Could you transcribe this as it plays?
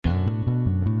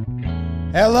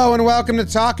Hello and welcome to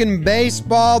Talking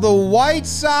Baseball. The White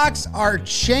Sox are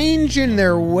changing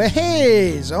their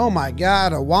ways. Oh my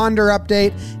God, a Wander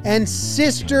update and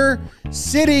sister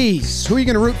cities. Who are you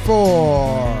going to root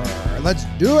for? Let's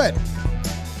do it.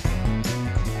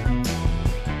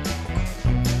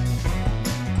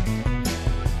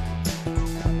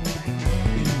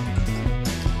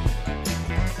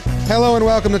 Hello and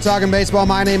welcome to Talking Baseball.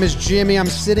 My name is Jimmy. I'm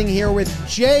sitting here with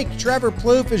Jake. Trevor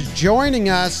Plouffe is joining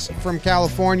us from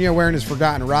California wearing his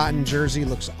Forgotten Rotten jersey.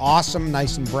 Looks awesome,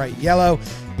 nice and bright yellow.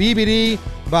 BBD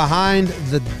behind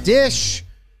the dish,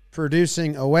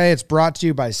 producing away. It's brought to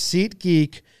you by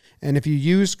SeatGeek. And if you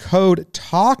use code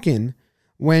TALKIN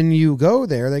when you go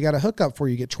there, they got a hookup for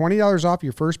you. You get $20 off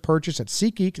your first purchase at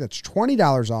SeatGeek. That's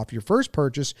 $20 off your first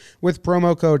purchase with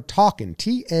promo code TALKIN,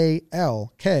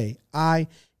 TALKIN.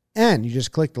 And you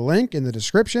just click the link in the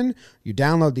description. You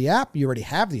download the app. You already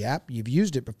have the app. You've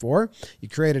used it before. You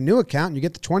create a new account. And you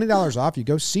get the $20 off. You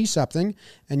go see something,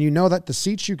 and you know that the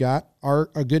seats you got are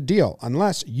a good deal,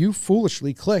 unless you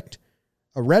foolishly clicked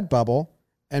a red bubble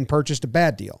and purchased a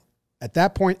bad deal. At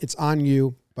that point, it's on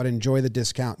you, but enjoy the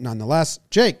discount nonetheless.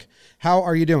 Jake, how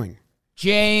are you doing?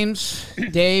 James,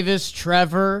 Davis,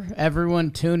 Trevor,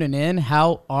 everyone tuning in.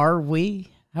 How are we?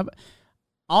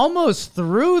 Almost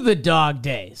through the dog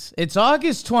days. It's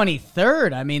August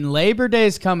 23rd. I mean, Labor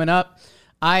Day's coming up.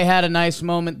 I had a nice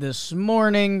moment this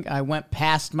morning. I went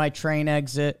past my train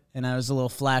exit, and I was a little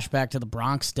flashback to the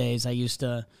Bronx days. I used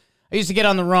to get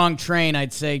on the wrong train,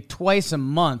 I'd say, twice a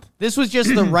month. This was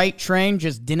just the right train,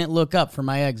 just didn't look up for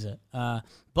my exit.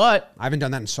 But I haven't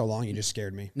done that in so long, you just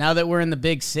scared me. Now that we're in the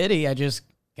big city, I just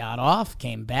got off,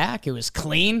 came back. It was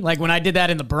clean. Like when I did that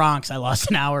in the Bronx, I lost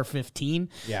an hour 15.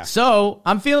 Yeah. So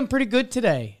I'm feeling pretty good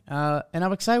today. And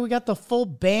I'm excited we got the full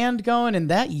band going, and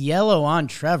that yellow on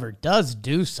Trevor does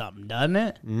do something, doesn't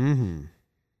it? Mm-hmm.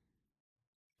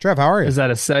 Trev, how are you? Is that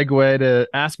a segue to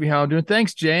ask me how I'm doing?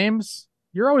 Thanks, James.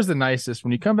 You're always the nicest.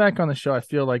 When you come back on the show, I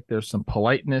feel like there's some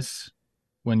politeness.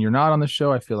 When you're not on the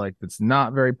show, I feel like it's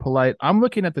not very polite. I'm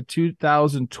looking at the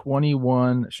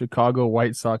 2021 Chicago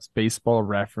White Sox baseball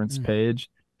reference page.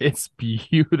 It's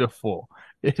beautiful.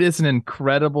 It is an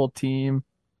incredible team,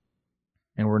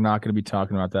 and we're not going to be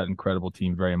talking about that incredible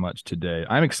team very much today.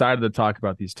 I'm excited to talk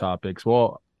about these topics.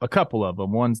 Well, a couple of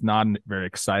them. One's not a very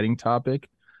exciting topic,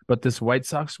 but this White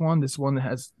Sox one, this one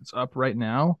that it's up right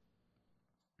now,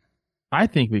 I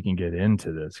think we can get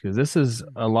into this because this is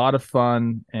a lot of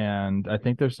fun, and I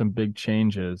think there's some big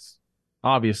changes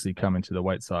obviously coming to the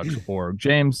White Sox org.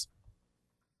 James,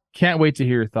 can't wait to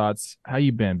hear your thoughts. How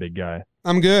you been, big guy?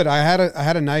 I'm good. I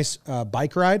had a nice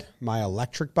bike ride, my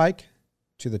electric bike,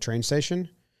 to the train station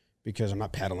because I'm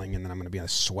not pedaling and then I'm going to be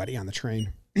sweaty on the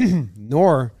train,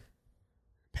 nor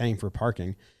paying for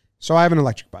parking. So I have an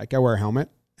electric bike. I wear a helmet.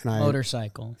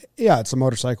 Motorcycle. Yeah, it's a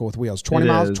motorcycle with wheels. 20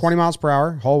 miles per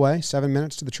hour, whole way, 7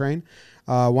 minutes to the train.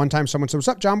 One time someone said, "What's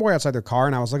up, John Boy?" outside their car,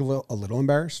 and I was like a little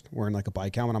embarrassed, wearing like a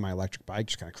bike helmet on my electric bike,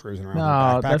 just kind of cruising around with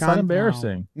a backpack that's on. not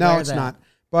embarrassing. No, it's not.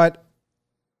 But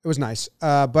it was nice.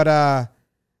 But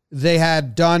they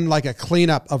had done like a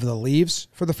cleanup of the leaves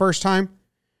for the first time.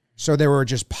 So there were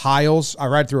just piles. I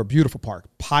ride through a beautiful park,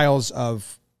 piles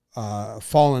of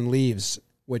fallen leaves,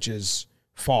 which is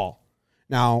fall.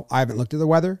 Now, I haven't looked at the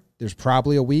weather. There's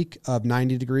probably a week of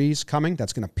 90 degrees coming.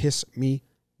 That's going to piss me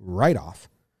right off.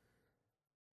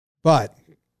 But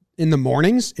in the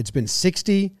mornings, it's been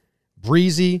 60,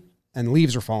 breezy, and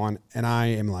leaves are falling. And I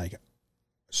am like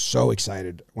so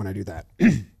excited when I do that.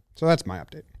 So that's my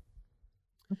update.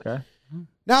 Okay.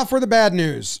 Now for the bad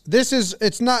news.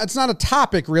 It's not a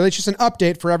topic really. It's just an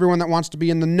update for everyone that wants to be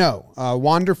in the know.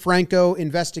 Wander Franco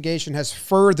investigation has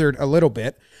furthered a little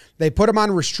bit. They put him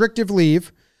on restrictive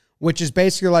leave, which is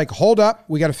basically like, hold up,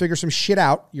 we got to figure some shit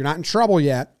out. You're not in trouble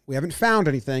yet. We haven't found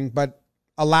anything, but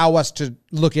allow us to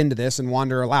look into this. And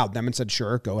Wander allowed them and said,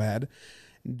 sure, go ahead.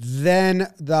 Then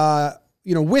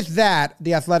with that,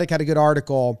 The Athletic had a good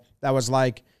article that was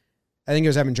like, I think it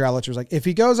was Evan Drellich, was like, if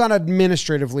he goes on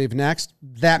administrative leave next,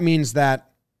 that means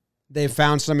that they've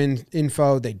found some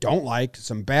info they don't like,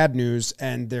 some bad news,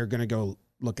 and they're going to go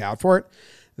look out for it.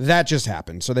 That just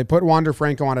happened. So they put Wander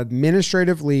Franco on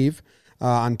administrative leave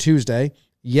on Tuesday,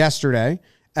 yesterday,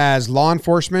 as law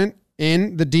enforcement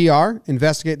in the DR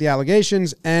investigate the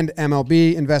allegations and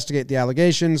MLB investigate the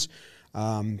allegations.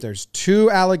 There's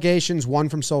 2 allegations, one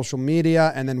from social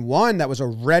media, and then one that was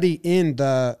already in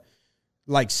the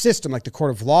system, like the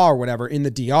court of law or whatever, in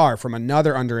the DR from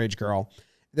another underage girl.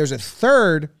 There's a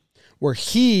third where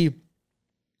he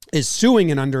is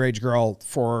suing an underage girl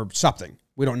for something.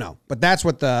 We don't know. But that's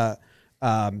what the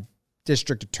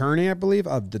district attorney, I believe,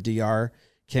 of the DR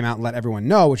came out and let everyone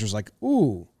know, which was like,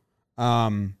 ooh.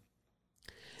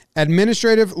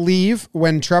 Administrative leave,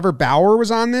 when Trevor Bauer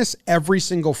was on this, every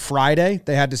single Friday,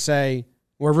 they had to say,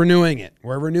 we're renewing it.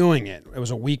 We're renewing it. It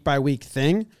was a week-by-week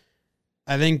thing.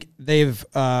 I think they've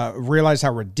realized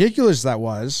how ridiculous that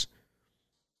was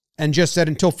and just said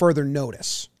until further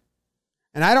notice.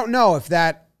 And I don't know if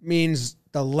that means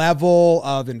the level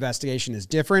of investigation is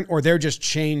different or they're just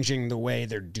changing the way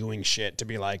they're doing shit to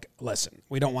be like, listen,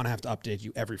 we don't want to have to update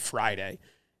you every Friday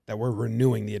that we're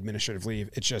renewing the administrative leave.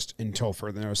 It's just until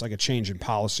further notice, like a change in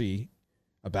policy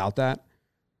about that.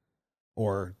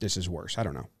 Or this is worse. I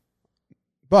don't know.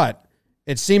 But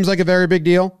it seems like a very big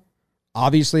deal.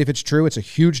 Obviously, if it's true, it's a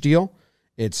huge deal.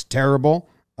 It's terrible.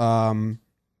 And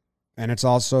it's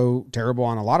also terrible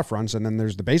on a lot of fronts. And then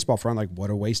there's the baseball front, like what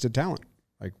a wasted talent.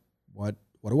 Like what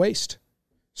a waste.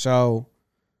 So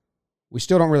we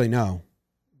still don't really know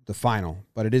the final,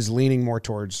 but it is leaning more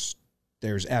towards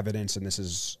there's evidence and this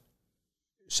is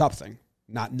something,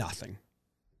 not nothing.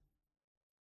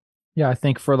 Yeah, I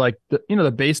think for like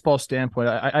the baseball standpoint,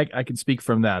 I can speak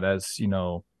from that as,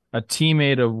 a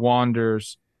teammate of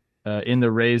Wander's in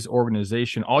the Rays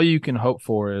organization. All you can hope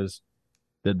for is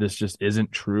that this just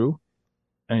isn't true.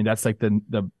 I mean, that's like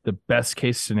the best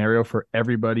case scenario for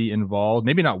everybody involved.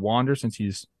 Maybe not Wander, since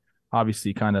he's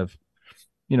obviously kind of,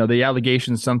 the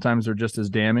allegations sometimes are just as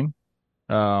damning.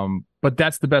 But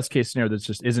that's the best case scenario. That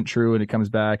just isn't true, and it comes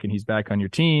back, and he's back on your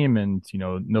team, and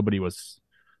nobody was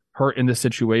hurt in this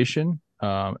situation.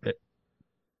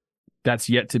 That's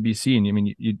yet to be seen. I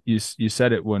mean, you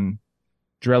said it when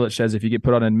Drellich says if you get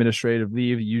put on administrative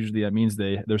leave, usually that means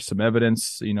there's some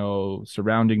evidence,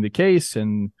 surrounding the case,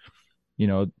 and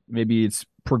maybe it's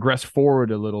progressed forward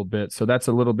a little bit. So that's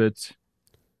a little bit,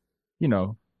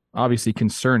 obviously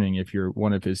concerning if you're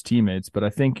one of his teammates. But I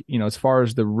think, as far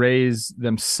as the Rays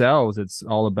themselves, it's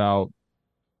all about,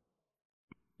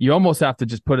 you almost have to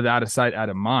just put it out of sight, out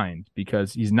of mind,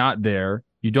 because he's not there.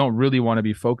 You don't really want to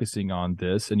be focusing on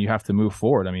this, and you have to move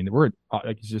forward. I mean, we're,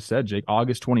 like you just said, Jake,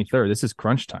 August 23rd. This is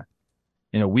crunch time.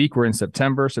 In a week, we're in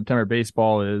September. September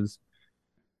baseball is,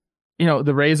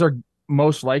 the Rays are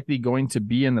most likely going to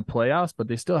be in the playoffs, but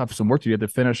they still have some work to do. You have to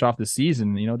finish off the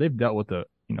season. They've dealt with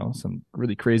some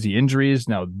really crazy injuries.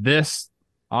 Now, this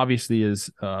obviously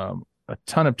is a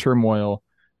ton of turmoil,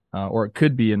 or it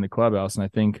could be in the clubhouse. And I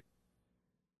think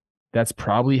that's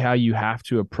probably how you have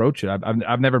to approach it.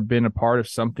 I've never been a part of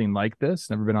something like this.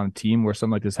 Never been on a team where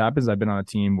something like this happens. I've been on a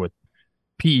team with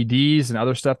PEDs and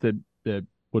other stuff that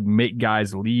would make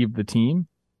guys leave the team.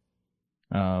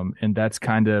 And that's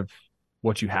kind of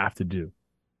what you have to do.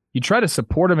 You try to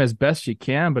support them as best you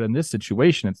can, but in this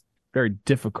situation, it's very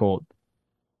difficult.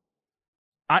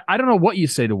 I don't know what you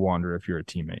say to Wander if you're a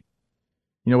teammate,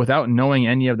 without knowing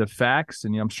any of the facts.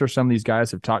 And I'm sure some of these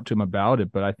guys have talked to him about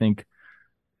it, but I think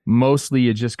mostly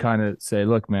you just kind of say,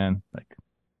 look, man, like,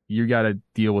 you got to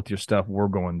deal with your stuff. We're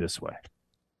going this way.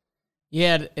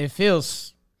 Yeah, it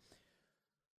feels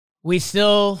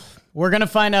we're going to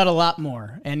find out a lot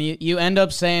more. And you end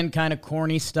up saying kind of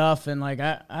corny stuff. And like,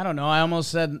 I don't know. I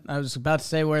was about to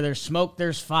say where there's smoke,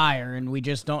 there's fire. And we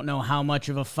just don't know how much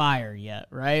of a fire yet.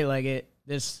 Right. Like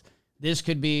this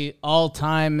could be all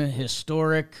time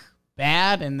historic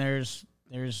bad. And there's,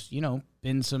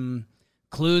 been some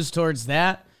clues towards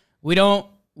that. We don't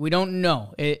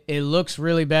know. It looks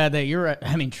really bad that you're,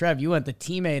 I mean, Trev, you went the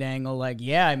teammate angle. Like,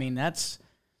 yeah, I mean,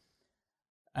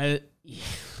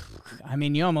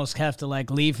 you almost have to like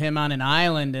leave him on an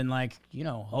island and like,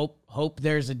 hope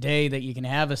there's a day that you can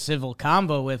have a civil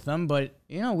convo with them. But,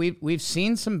 we've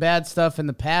seen some bad stuff in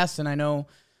the past. And I know,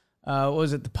 what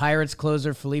was it? The Pirates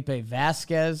closer, Felipe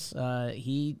Vasquez.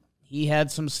 He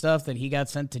had some stuff that he got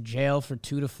sent to jail for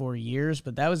 2 to 4 years,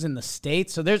 but that was in the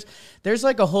States. So there's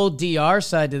like a whole DR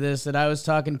side to this that I was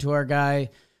talking to our guy,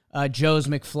 Joe's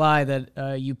McFly,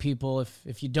 that you people,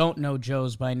 if you don't know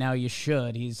Joe's by now, you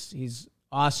should. He's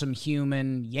awesome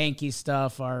human, Yankee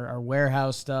stuff, our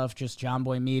warehouse stuff, just John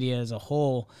Boy Media as a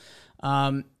whole.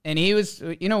 And he was,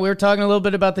 we were talking a little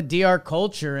bit about the DR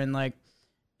culture, and like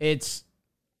it's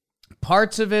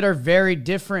parts of it are very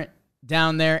different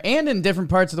down there and in different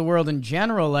parts of the world in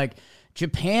general. Like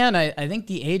Japan, I think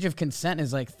the age of consent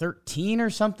is like 13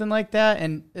 or something like that.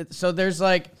 And so there's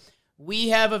like, we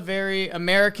have a very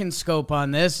American scope on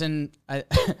this. And I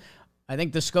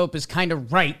think the scope is kind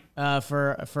of right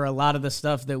for a lot of the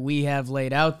stuff that we have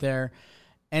laid out there.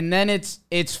 And then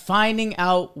it's finding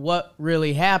out what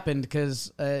really happened.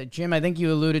 Because, Jim, I think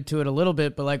you alluded to it a little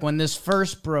bit, but like when this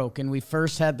first broke and we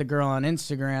first had the girl on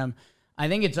Instagram, I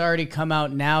think it's already come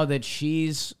out now that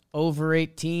she's over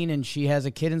 18 and she has a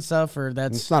kid and stuff, or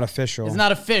that's... It's not official. It's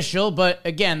not official, but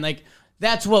again, like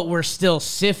that's what we're still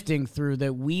sifting through,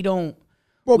 that we don't.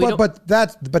 Well, but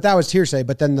that was hearsay.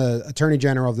 But then the Attorney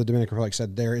General of the Dominican Republic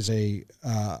said there is a,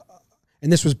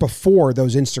 and this was before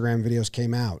those Instagram videos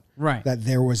came out, right? That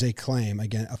there was a claim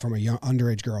again from a young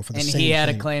underage girl for the same thing. And he had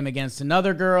a claim against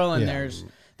another girl, and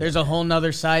there's a whole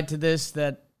nother side to this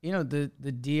that, you know, the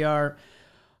DR.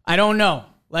 I don't know.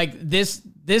 Like this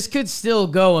could still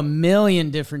go a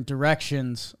million different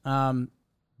directions.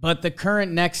 But the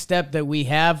current next step that we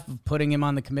have, putting him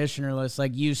on the commissioner list,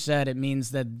 like you said, it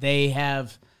means that they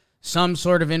have some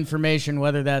sort of information,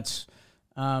 whether that's,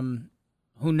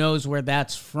 who knows where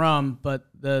that's from, but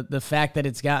the fact that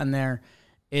it's gotten there,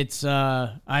 it's,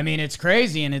 I mean, it's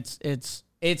crazy, and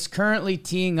it's currently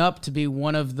teeing up to be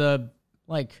one of the,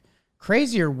 like,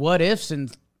 crazier what ifs in,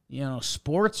 you know,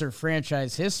 sports or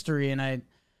franchise history. And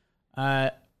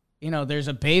you know, there's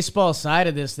a baseball side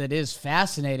of this that is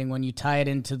fascinating when you tie it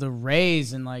into the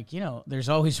Rays, and, like, you know, there's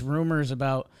always rumors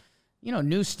about, you know,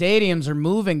 new stadiums are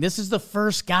moving. This is the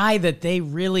first guy that they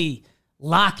really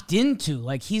locked into.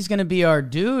 Like, he's going to be our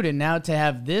dude. And now to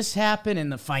have this happen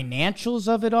and the financials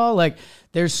of it all, like,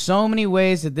 there's so many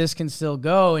ways that this can still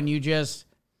go. And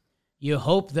you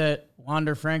hope that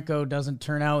Wander Franco doesn't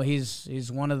turn out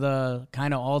he's one of the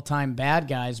kind of all-time bad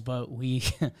guys, but we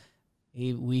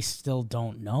still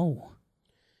don't know.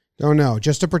 Don't know.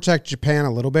 Just to protect Japan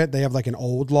a little bit, they have like an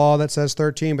old law that says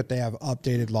 13, but they have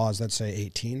updated laws that say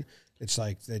 18. It's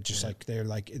like they're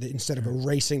like instead of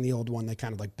erasing the old one, they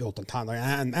kind of like built on top. Like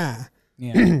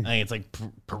Yeah, I think it's like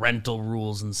parental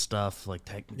rules and stuff. Like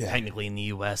technically in the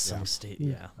U.S., some state.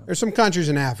 Yeah, there's some countries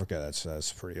in Africa that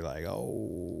says pretty like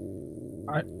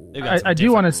I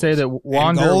do want to say that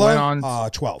Wander Angola, went on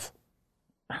 12.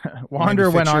 Wander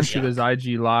went on to his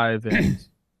IG Live and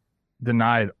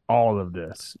denied all of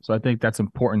this. So I think that's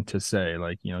important to say.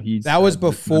 Like, you know, that was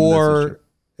before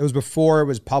it was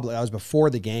public. That was before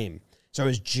the game. So it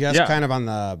was just kind of on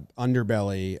the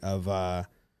underbelly of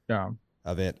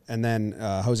it. And then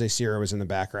Jose Sierra was in the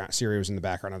background. Sierra was in the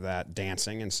background of that,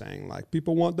 dancing and saying, like,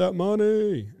 people want that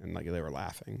money. And, like, they were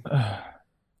laughing. There's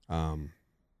a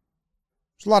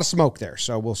lot of smoke there.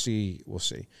 So we'll see.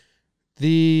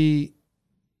 The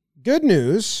good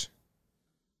news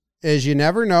is you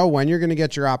never know when you're going to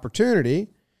get your opportunity.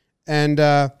 And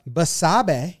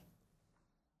Basabe,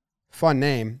 fun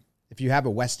name. If you have a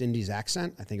West Indies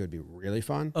accent, I think it would be really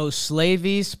fun.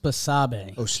 Oslavis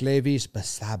Basabe. Oslavis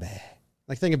Basabe.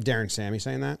 Like, think of Darren Sammy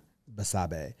saying that.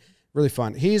 Basabe. Really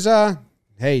fun. He's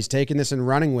taking this and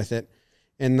running with it.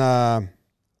 In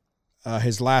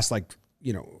his last, like,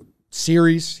 you know,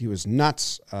 series, he was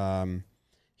nuts.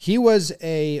 He was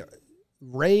a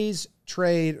Rays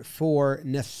trade for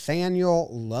Nathaniel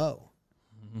Lowe.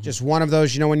 Mm-hmm. Just one of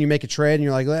those, you know, when you make a trade and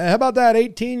you're like, how about that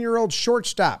 18-year-old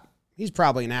shortstop? He's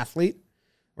probably an athlete,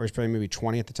 or he's probably maybe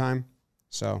 20 at the time.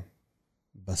 So,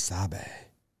 Basabe.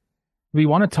 We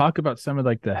want to talk about some of,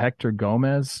 like, the Hector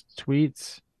Gomez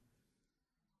tweets.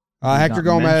 Hector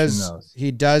Gomez,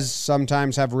 he does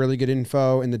sometimes have really good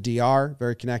info in the DR,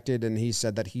 very connected, and he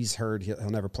said that he's heard he'll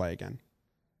never play again.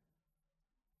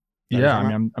 Yeah,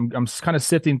 I mean, I'm kind of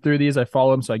sifting through these. I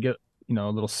follow him, so I get, you know,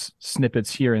 little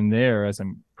snippets here and there as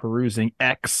I'm perusing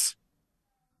X.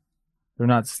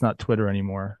 It's not Twitter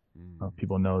anymore.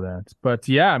 People know that. But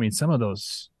yeah, I mean, some of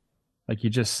those, like you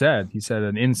just said, he said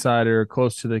an insider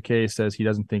close to the case says he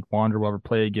doesn't think Wander will ever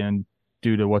play again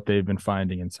due to what they've been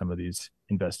finding in some of these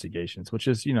investigations, which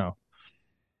is, you know,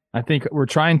 I think we're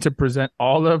trying to present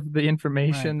all of the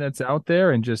information that's out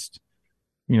there, and just,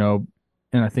 you know,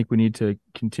 and I think we need to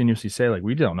continuously say, like,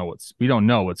 we don't know what's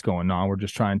going on. We're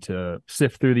just trying to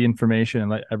sift through the information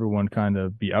and let everyone kind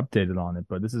of be updated on it.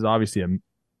 But this is obviously a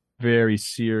very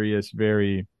serious,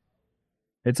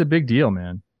 it's a big deal,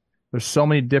 man. There's so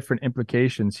many different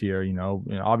implications here, you know.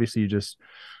 Obviously you just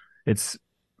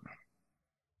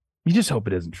hope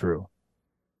it isn't true.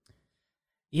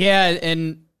 Yeah,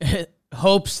 and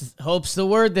hope's the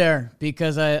word there,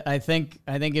 because I think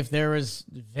if there was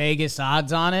Vegas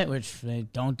odds on it, which they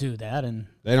don't do that, and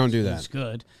they don't do that. It's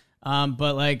good.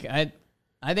 But, like, I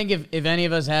think if any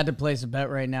of us had to place a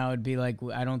bet right now, it'd be like,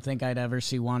 I don't think I'd ever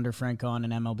see Wander Franco on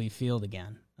an MLB field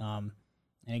again. And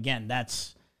again,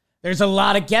 there's a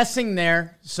lot of guessing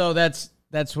there, so that's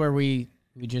where we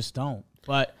just don't.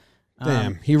 But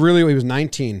damn, he was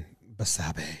 19,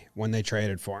 Basabe, when they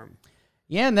traded for him.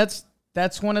 Yeah, and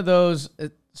that's one of those.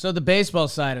 So the baseball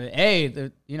side of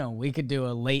it, we could do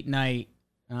a late night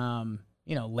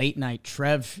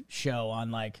Trev show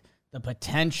on, like, the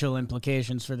potential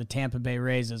implications for the Tampa Bay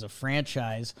Rays as a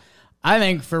franchise. I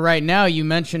think for right now, you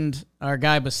mentioned our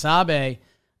guy Basabe.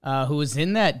 who was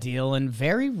in that deal and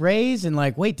very Rays and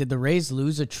like, wait, did the Rays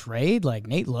lose a trade? Like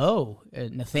Nate Lowe,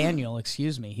 Nathaniel,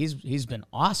 excuse me. He's been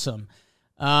awesome.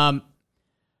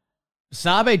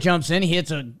 Sabe jumps in. He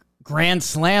hits a grand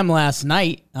slam last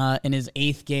night in his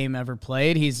 8th game ever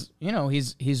played. He's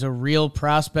a real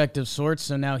prospect of sorts.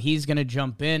 So now he's going to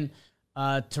jump in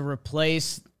to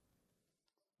replace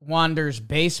Wander's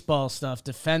baseball stuff.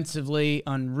 Defensively,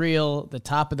 unreal. The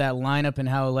top of that lineup and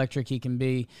how electric he can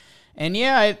be. And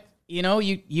yeah,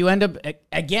 you end up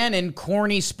again in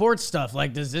corny sports stuff.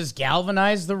 Like, does this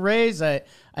galvanize the Rays? I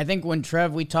think when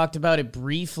Trev, we talked about it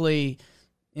briefly.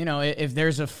 If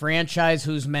there's a franchise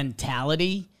whose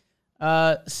mentality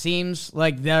seems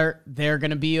like they're going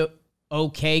to be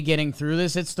okay getting through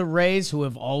this, it's the Rays, who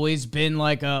have always been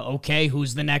like, okay,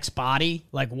 who's the next body?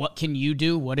 Like, what can you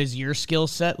do? What is your skill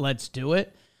set? Let's do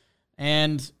it.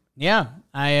 And yeah,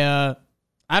 I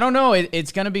don't know.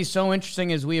 It's going to be so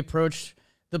interesting as we approach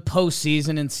the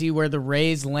postseason and see where the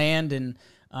Rays land, and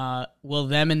will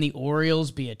them and the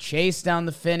Orioles be a chase down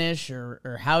the finish,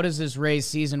 or how does this Rays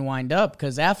season wind up?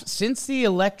 Because since the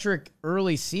electric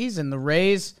early season, the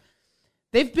Rays,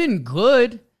 they've been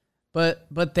good,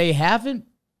 but they haven't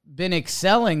been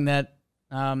excelling. That,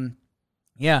 I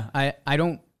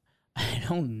don't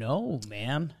know,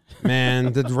 man.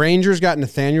 Man, the Rangers got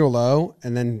Nathaniel Lowe,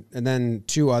 and then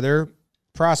 2 other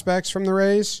prospects from the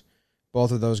Rays.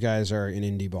 Both of those guys are in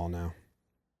indie ball now.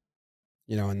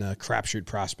 In the crapshoot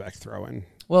prospect throw-in.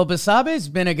 Well, Basabe's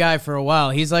been a guy for a while.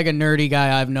 He's like a nerdy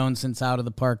guy I've known since out of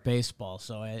the park baseball.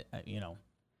 So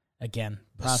again,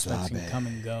 prospects can come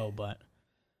and go, but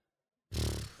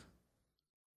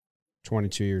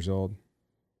 22 years old.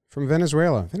 From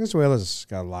Venezuela. Venezuela's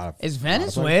got a lot of... Is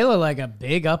Venezuela like a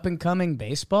big up-and-coming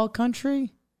baseball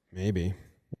country? Maybe.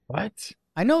 What?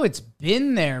 I know it's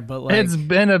been there, but like... It's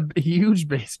been a huge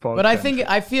baseball But country.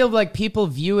 I feel like people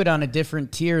view it on a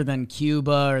different tier than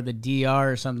Cuba or the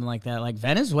DR or something like that. Like,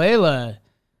 Venezuela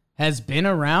has been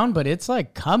around, but it's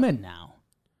like coming now.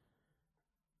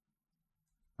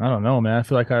 I don't know, man. I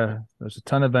feel like there's a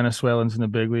ton of Venezuelans in the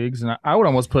big leagues, and I would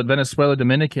almost put Venezuela,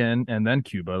 Dominican, and then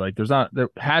Cuba. Like, there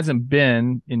hasn't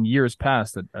been in years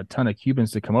past a ton of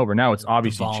Cubans to come over. Now it's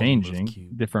obviously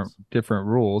changing, different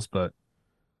rules, but...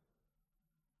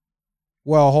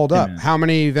 Well, hold up. How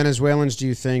many Venezuelans do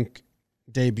you think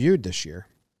debuted this year?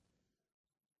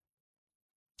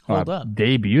 Hold up.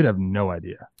 Debuted? I have no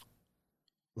idea.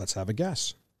 Let's have a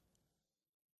guess.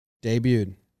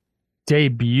 Debuted?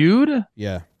 I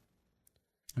Yeah.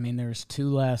 mean, there was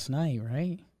 2 last night,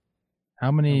 right?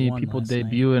 How many people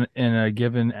debut in a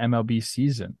given MLB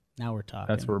season? Now we're talking.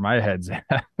 That's where my head's at.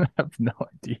 I have no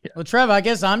idea. Well, Trev, I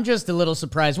guess I'm just a little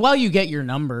surprised. While you get your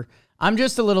number, I'm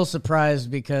just a little surprised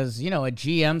because, a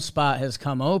GM spot has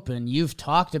come open. You've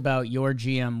talked about your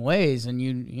GM ways, and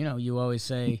you always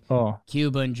say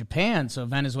Cuba and Japan, so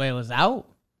Venezuela's out.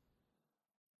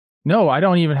 No, I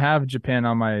don't even have Japan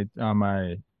on my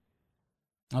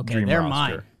Okay, dream they're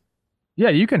roster. mine. Yeah,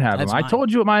 you can have That's them. mine. I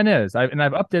told you what mine is. I've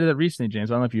updated it recently,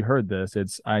 James. I don't know if you heard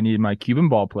this. I need my Cuban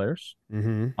ball players.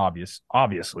 Mm-hmm.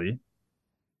 Obviously.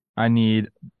 I need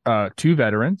 2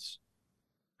 veterans,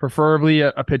 preferably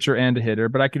a pitcher and a hitter,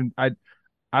 but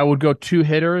I would go 2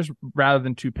 hitters rather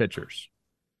than 2 pitchers.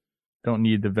 Don't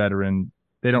need the veteran.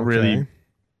 They don't really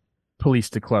police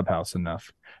the clubhouse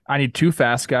enough. I need 2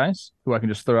 fast guys who I can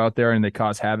just throw out there and they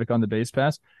cause havoc on the base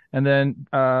pass. And then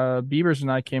Beavers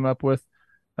and I came up with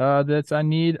that I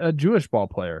need a Jewish ball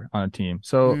player on a team.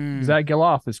 So Zach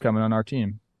Geloff is coming on our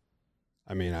team.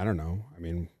 I mean, I don't know. I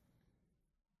mean,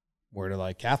 where do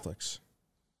like Catholics?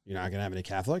 You're not gonna have any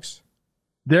Catholics?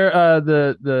 They're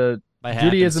the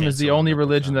Judaism is the only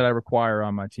religion that that I require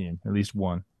on my team, at least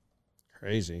one.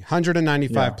 Crazy.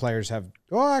 195 players have.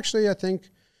 Oh, actually, I think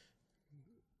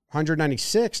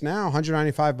 196 now.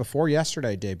 195 before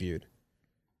yesterday debuted.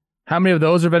 How many of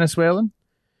those are Venezuelan?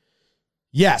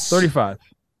 Yes. 35.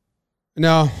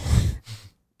 No.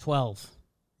 12.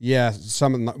 Yeah,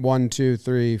 some 1, 2,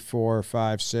 3, 4,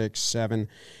 5, 6, 7,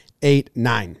 8,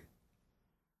 9.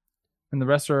 And the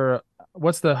rest are,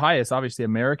 what's the highest? Obviously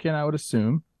American, I would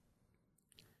assume.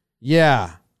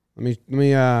 Yeah. Let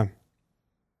me It's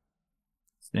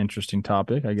an interesting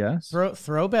topic, I guess.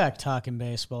 Throwback talking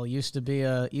baseball used to be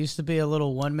a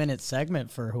little 1-minute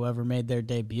segment for whoever made their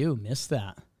debut. Missed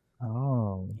that.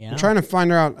 Oh. Yeah. I'm trying to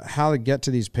find out how to get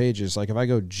to these pages. Like if I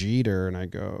go Jeter and I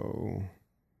go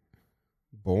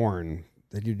born,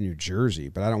 they do New Jersey,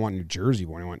 but I don't want New Jersey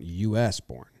born. I want U.S.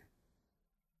 born.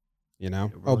 You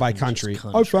know? Oh, by country.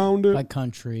 I found it. By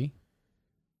country.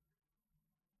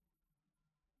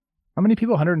 How many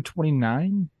people?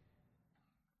 129?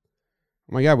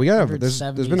 Oh my God, there's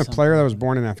been a player that was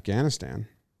born in Afghanistan.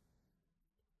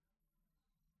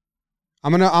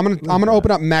 I'm gonna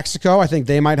open up Mexico. I think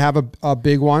they might have a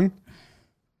big one.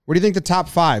 What do you think the top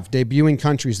 5 debuting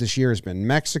countries this year has been?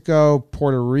 Mexico,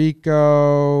 Puerto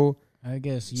Rico. I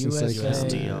guess USA,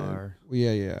 DR.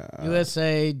 Yeah.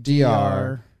 USA,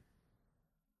 DR.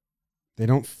 They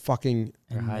don't fucking.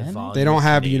 They're high volume. They don't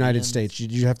have Canadians. United States.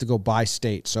 You have to go by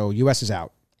state. So US is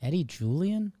out. Eddie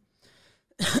Julian?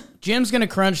 Jim's going to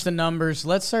crunch the numbers.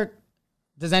 Let's start.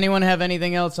 Does anyone have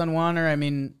anything else on Warner? I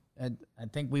mean, I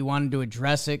think we wanted to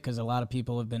address it because a lot of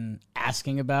people have been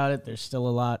asking about it. There's still a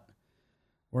lot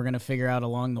we're going to figure out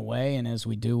along the way, and as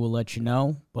we do, we'll let you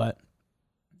know. But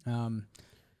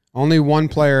only one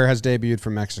player has debuted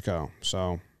from Mexico,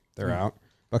 so they're out.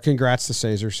 But congrats to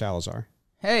Cesar Salazar.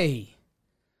 Hey,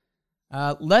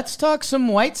 let's talk some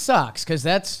White Sox because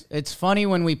it's funny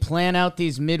when we plan out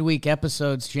these midweek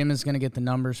episodes. Jim is going to get the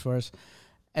numbers for us.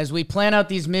 As we plan out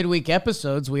these midweek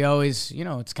episodes, we always,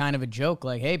 it's kind of a joke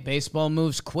like, hey, baseball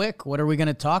moves quick. What are we going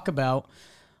to talk about?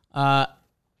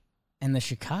 And the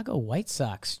Chicago White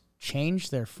Sox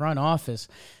changed their front office.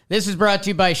 This is brought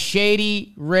to you by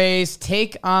Shady Rays.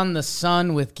 Take on the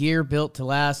sun with gear built to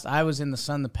last. I was in the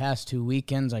sun the past 2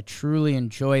 weekends. I truly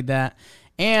enjoyed that.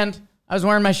 And I was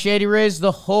wearing my Shady Rays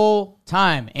the whole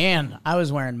time. And I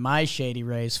was wearing my Shady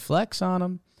Rays flex on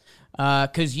them.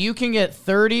 Because you can get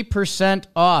 30%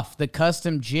 off the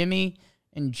custom Jimmy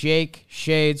and Jake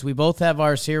shades. We both have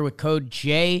ours here with code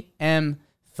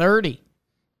JM30.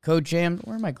 Code JM.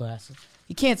 Where are my glasses?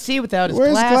 You can't see without his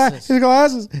glasses.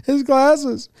 His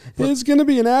glasses. It's going to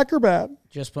be an acrobat.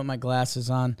 Just put my glasses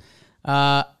on.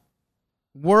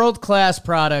 World-class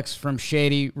products from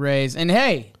Shady Rays. And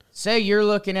hey, say you're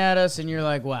looking at us and you're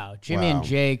like, wow, Jimmy and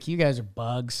Jake, you guys are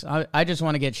bugs. I just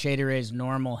want to get Shady Rays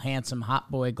normal, handsome, hot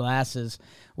boy glasses.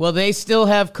 Well, they still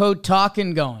have code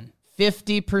TALKIN' going.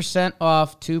 50%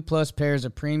 off 2+ pairs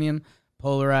of premium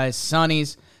polarized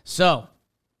sunnies. So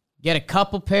get a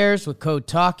couple pairs with code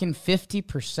TALKIN',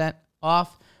 50%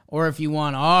 off. Or if you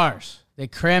want ours, the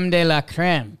creme de la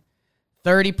creme,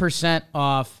 30%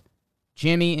 off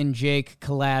Jimmy and Jake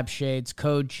collab shades,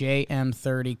 code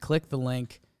JM30. Click the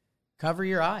link. Cover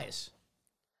your eyes.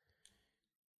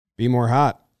 Be more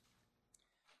hot.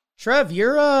 Trev,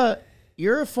 you're a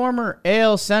former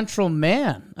AL Central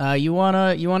man. You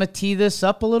wanna tee this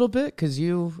up a little bit because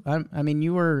you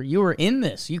were in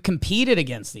this. You competed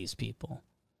against these people.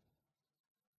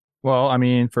 Well, I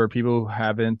mean, for people who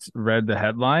haven't read the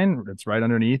headline, it's right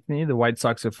underneath me. The White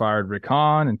Sox have fired Rick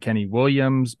Hahn and Kenny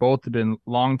Williams. Both have been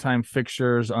longtime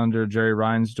fixtures under Jerry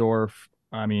Reinsdorf.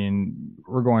 I mean,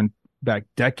 we're going back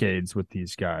decades with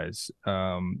these guys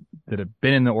that have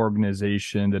been in the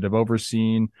organization, that have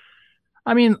overseen,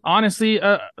 I mean, honestly,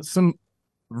 some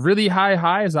really high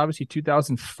highs. Obviously,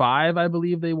 2005, I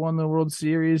believe they won the World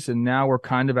Series, and now we're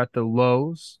kind of at the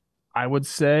lows, I would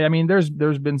say. I mean, there's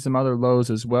been some other lows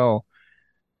as well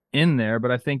in there, but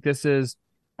I think this is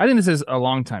a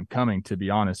long time coming, to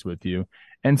be honest with you.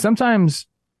 And sometimes,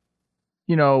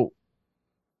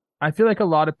 I feel like a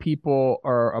lot of people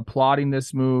are applauding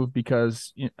this move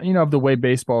because, of the way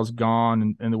baseball has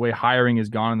gone and the way hiring has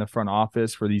gone in the front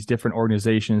office for these different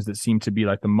organizations that seem to be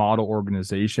like the model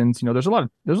organizations. There's a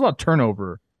lot of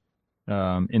turnover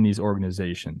in these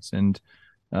organizations, and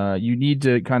you need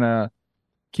to kind of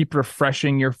keep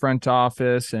refreshing your front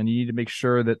office, and you need to make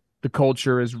sure that the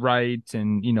culture is right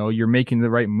and, you're making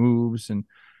the right moves. And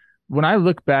when I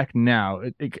look back now,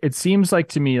 it seems like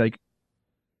to me, like,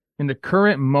 in the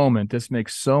current moment, this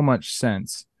makes so much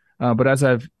sense. But as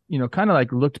I've, kind of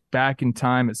like looked back in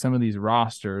time at some of these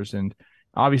rosters, and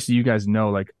obviously you guys know,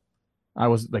 like, I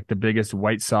was like the biggest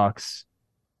White Sox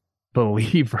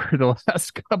believer the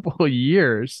last couple of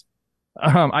years.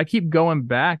 I keep going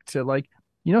back to like,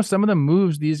 some of the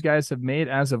moves these guys have made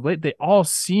as of late, they all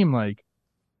seem like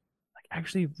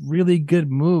actually really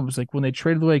good moves. Like when they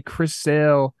traded away Chris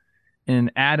Sale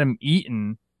and Adam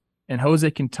Eaton and Jose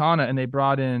Quintana, and they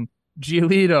brought in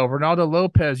Giolito, Ronaldo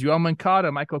Lopez, Yoel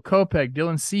Moncada, Michael Kopech,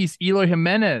 Dylan Cease, Eloy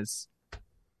Jimenez.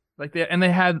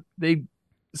 They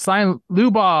signed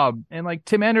Lou Bob, and like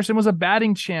Tim Anderson was a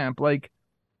batting champ. Like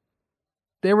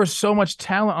there was so much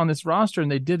talent on this roster,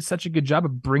 and they did such a good job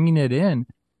of bringing it in,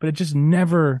 but it just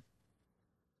never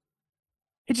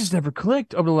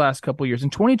clicked over the last couple of years. In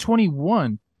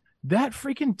 2021, that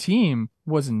freaking team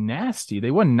was nasty. They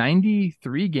won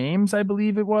 93 games, I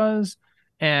believe it was.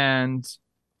 And,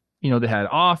 they had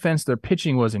offense. Their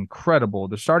pitching was incredible.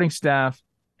 The starting staff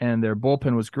and their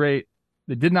bullpen was great.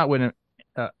 They did not win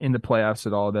in the playoffs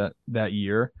at all that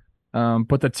year.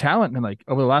 But the talent, and like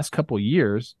over the last couple of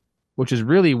years, which is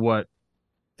really what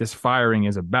this firing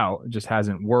is about. It just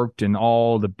hasn't worked, and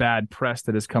all the bad press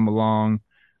that has come along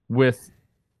with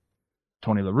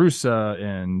Tony La Russa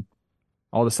and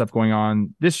all the stuff going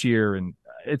on this year. And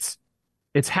it's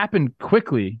happened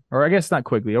quickly, or I guess not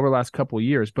quickly, over the last couple of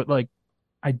years, but like,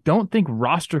 I don't think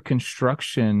roster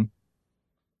construction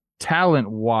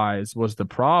talent-wise was the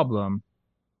problem.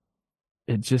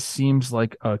 It just seems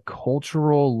like a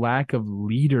cultural lack of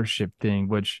leadership thing,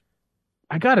 which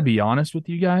I got to be honest with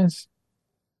you guys.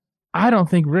 I don't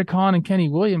think Rick Hahn and Kenny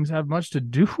Williams have much to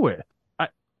do with.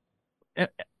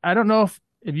 I don't know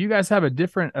if you guys have a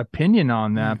different opinion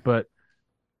on that, but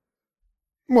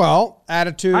well,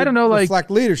 attitude, I don't know, reflect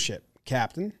leadership,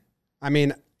 Captain. I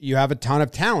mean, you have a ton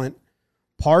of talent.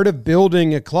 Part of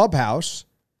building a clubhouse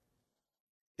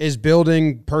is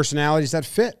building personalities that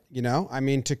fit, you know? I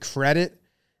mean, to credit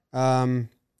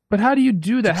but how do you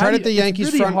do that? To credit the Yankees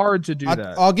it's really front, hard to do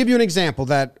that. I'll give you an example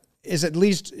that is, at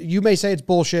least you may say it's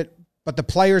bullshit, but the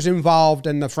players involved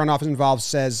and the front office involved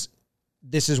says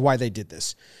this is why they did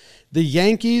this. The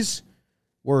Yankees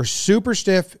were super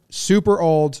stiff, super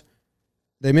old.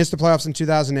 They missed the playoffs in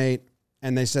 2008,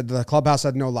 and they said the clubhouse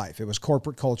had no life. It was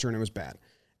corporate culture, and it was bad.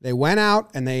 They went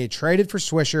out and they traded for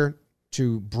Swisher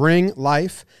to bring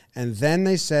life, and then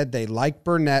they said they liked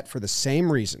Burnett for the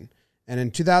same reason. And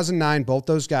in 2009, both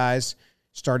those guys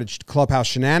started clubhouse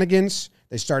shenanigans.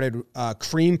 They started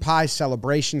cream pie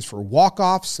celebrations for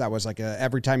walk-offs. That was like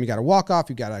every time you got a walk-off,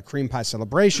 you got a cream pie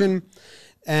celebration.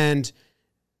 And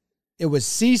it was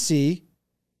CeCe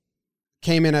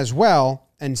came in as well.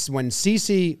 And when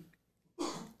CeCe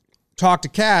talked to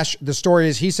Cash, the story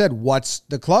is he said, "What's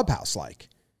the clubhouse like?"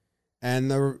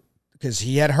 And because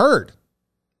he had heard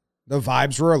the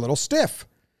vibes were a little stiff.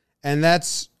 And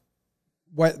that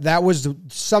was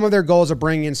some of their goals of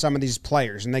bringing in some of these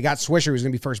players. And they got Swisher, who was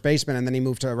going to be first baseman, and then he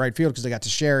moved to right field because they got to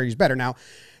share. He's better. Now,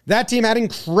 that team had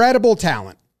incredible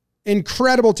talent.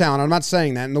 Incredible talent. I'm not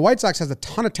saying that. And the White Sox has a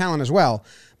ton of talent as well.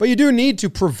 But you do need to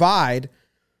provide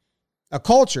a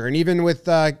culture. And even with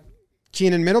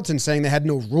Keenan Middleton saying they had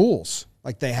no rules,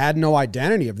 like they had no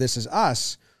identity of this is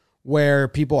us, where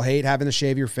people hate having to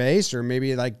shave your face, or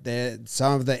maybe like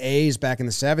some of the A's back in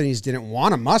the 70s didn't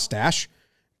want a mustache.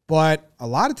 But a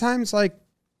lot of times, like,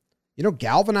 you know,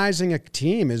 galvanizing a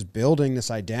team is building this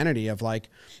identity of, like,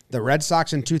 the Red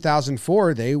Sox in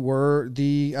 2004, they were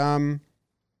the,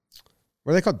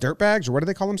 what are they called? Dirtbags? Or what do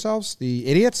they call themselves? The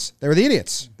idiots? They were the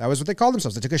idiots. That was what they called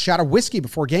themselves. They took a shot of whiskey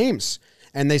before games.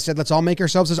 And they said, let's all make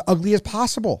ourselves as ugly as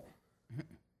possible.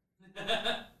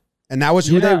 And that was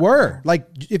who they were. Like,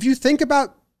 if you think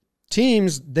about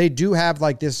teams, they do have,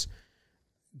 like, this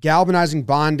galvanizing,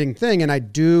 bonding thing. And I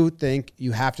do think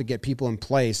you have to get people in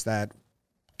place that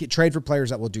trade for players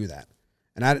that will do that.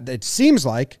 And it seems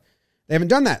like they haven't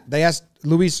done that. They asked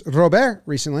Luis Robert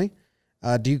recently,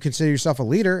 do you consider yourself a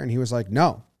leader? And he was like,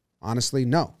 no, honestly,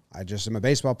 no. I just am a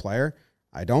baseball player.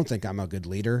 I don't think I'm a good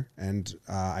leader, and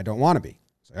I don't want to be.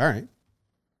 So, all right,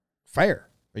 fair.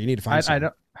 But you need to find something.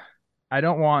 I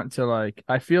don't want to, like,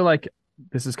 I feel like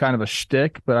this is kind of a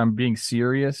shtick, but I'm being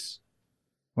serious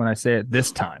when I say it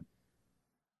this time.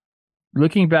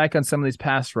 Looking back on some of these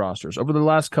past rosters over the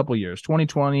last couple of years,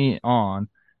 2020 on,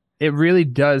 it really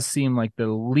does seem like the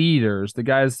leaders, the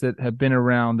guys that have been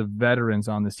around, the veterans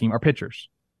on this team, are pitchers.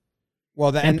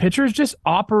 Well, and pitchers just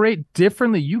operate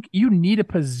differently. You need a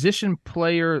position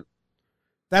player.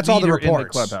 That's all the reports. In the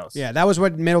clubhouse. Yeah, that was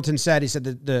what Middleton said. He said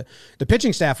that the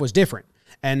pitching staff was different,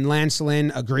 and Lance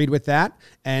Lynn agreed with that.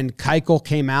 And Keuchel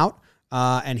came out,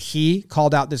 and he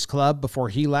called out this club before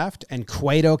he left. And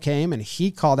Cueto came, and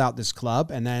he called out this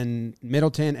club. And then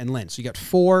Middleton and Lynn. So you got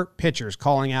 4 pitchers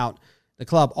calling out the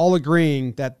club, all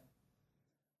agreeing that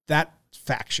that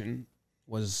faction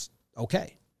was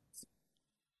okay.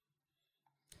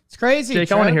 It's crazy, Jake,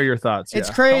 Trev. I want to hear your thoughts. It's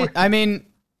crazy. I mean,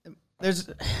 there's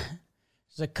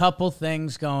a couple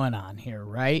things going on here,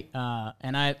 right?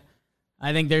 And I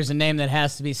think there's a name that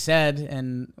has to be said.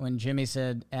 And when Jimmy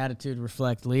said attitude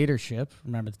reflect leadership,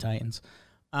 remember the Titans.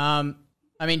 I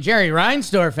mean, Jerry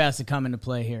Reinsdorf has to come into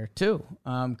play here too,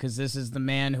 because this is the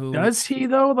man who does he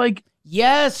though? Like,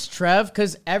 yes, Trev,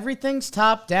 because everything's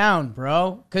top down,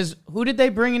 bro. Because who did they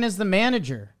bring in as the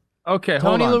manager? Okay,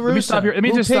 Tony hold on. La Russa. Let me stop here. Let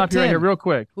me just stop you right here real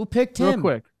quick. Who picked him? Real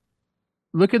quick.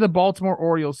 Look at the Baltimore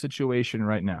Orioles situation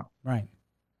right now. Right.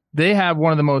 They have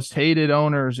one of the most hated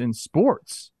owners in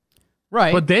sports.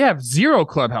 Right. But they have 0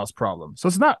 clubhouse problems. So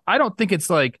it's not, I don't think it's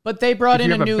like. But they brought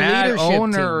in a new leadership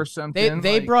owner team. or something.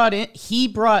 He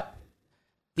brought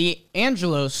the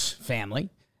Angelos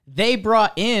family. They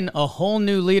brought in a whole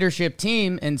new leadership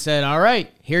team and said, all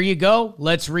right, here you go.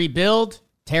 Let's rebuild,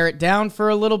 tear it down for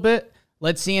a little bit.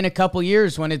 Let's see in a couple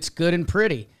years when it's good and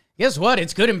pretty. Guess what?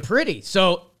 It's good and pretty.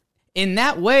 So in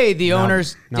that way, the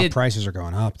owners prices are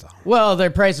going up, though. Well, their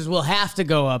prices will have to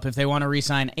go up if they want to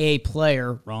re-sign a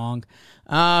player. Wrong.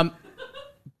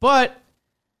 But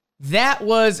that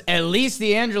was, at least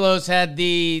the Angelos had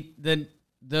the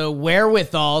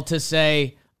wherewithal to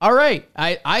say, all right,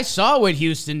 I saw what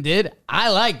Houston did. I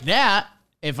like that.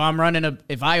 If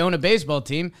I own a baseball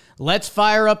team, let's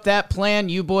fire up that plan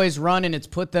you boys run, and it's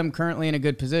put them currently in a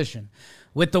good position.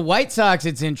 With the White Sox,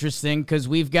 it's interesting because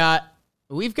we've got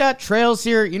trails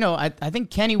here. You know, I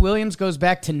think Kenny Williams goes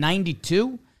back to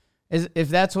 92, if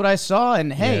that's what I saw.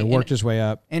 And hey, it worked his way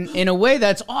up. And in a way,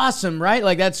 that's awesome, right?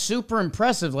 Like, that's super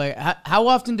impressive. Like, how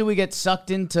often do we get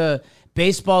sucked into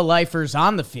baseball lifers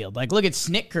on the field? Like, look at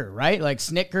Snitker, right? Like,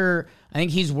 Snitker, I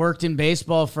think he's worked in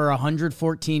baseball for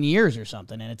 114 years or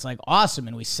something, and it's like awesome,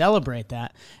 and we celebrate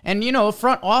that. And, you know,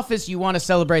 front office, you want to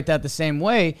celebrate that the same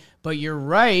way, but you're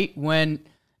right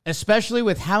especially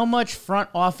with how much front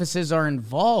offices are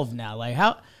involved now. Like,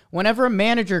 whenever a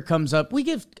manager comes up, we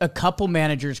give a couple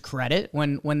managers credit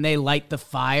when they light the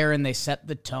fire and they set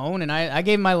the tone. And I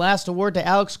gave my last award to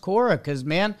Alex Cora because,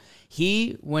 man,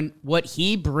 what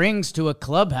he brings to a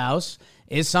clubhouse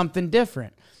is something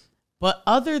different. But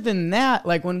other than that,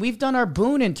 like when we've done our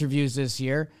Boone interviews this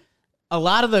year, a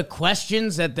lot of the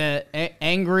questions that the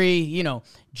angry,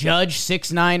 Judge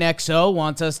 69XO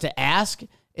wants us to ask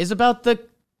is about the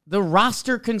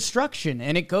roster construction,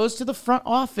 and it goes to the front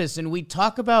office, and we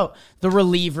talk about the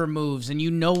reliever moves, and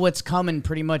what's coming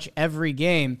pretty much every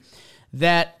game.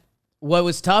 That what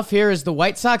was tough here is the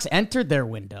White Sox entered their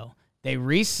window. They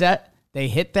reset. They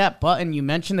hit that button. You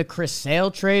mentioned the Chris Sale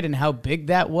trade and how big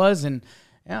that was, and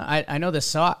I know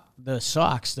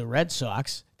the Red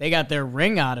Sox, they got their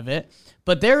ring out of it,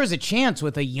 but there was a chance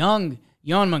with a young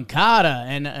Yoan Moncada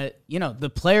and the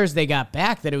players they got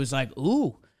back that it was like,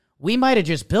 ooh, we might have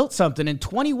just built something, and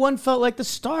 21 felt like the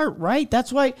start, right?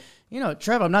 That's why,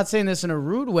 Trev, I'm not saying this in a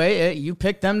rude way. You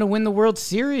picked them to win the World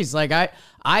Series. Like,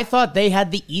 I thought they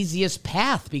had the easiest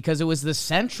path because it was the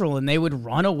Central, and they would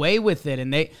run away with it.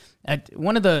 And they,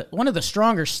 one of the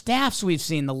stronger staffs we've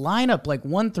seen, the lineup, like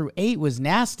 1 through 8, was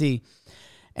nasty.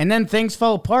 And then things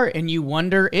fell apart, and you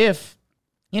wonder if,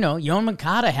 Yoan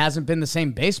Moncada hasn't been the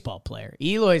same baseball player.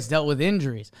 Eloy's dealt with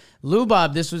injuries.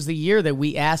 Lubob, this was the year that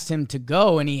we asked him to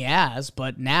go, and he has,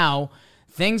 but now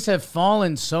things have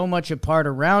fallen so much apart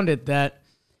around it that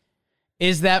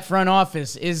is that front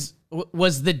office,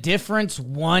 was the difference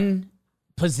one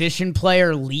position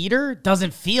player leader?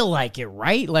 Doesn't feel like it,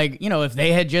 right? Like, if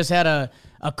they had just had a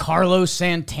Carlos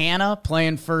Santana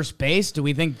playing first base, do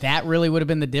we think that really would have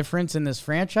been the difference in this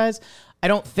franchise? I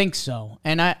don't think so.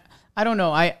 And I don't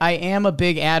know. I am a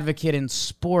big advocate in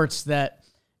sports that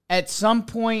at some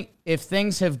point, if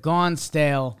things have gone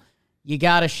stale, you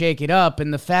got to shake it up.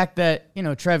 And the fact that,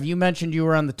 Trev, you mentioned you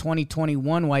were on the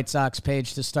 2021 White Sox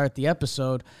page to start the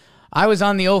episode. I was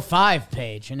on the 05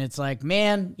 page, and it's like,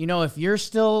 man, if you're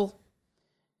still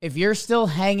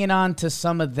hanging on to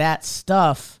some of that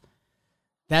stuff,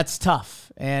 that's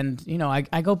tough. And,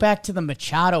 I go back to the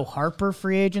Machado Harper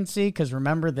free agency because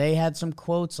remember they had some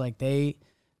quotes like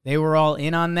they were all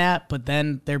in on that, but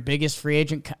then their biggest free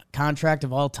agent contract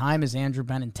of all time is Andrew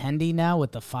Benintendi now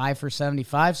with the 5 for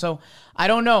 $75. So I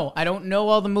don't know. I don't know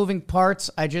all the moving parts.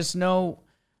 I just know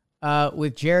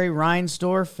with Jerry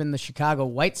Reinsdorf and the Chicago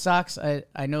White Sox,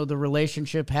 I know the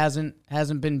relationship hasn't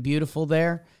been beautiful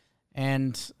there.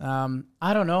 And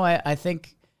I don't know. I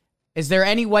think, is there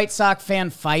any White Sox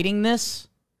fan fighting this?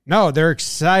 No, they're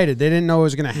excited. They didn't know it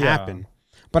was going to happen.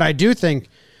 Yeah. But I do think,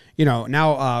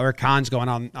 now Rick Hahn's going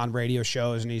on radio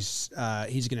shows, and he's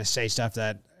going to say stuff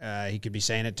that he could be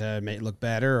saying it to make it look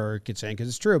better, or he could say it because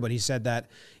it's true. But he said that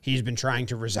he's been trying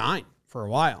to resign for a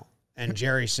while. And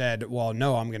Jerry said, well,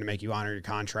 no, I'm going to make you honor your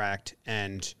contract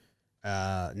and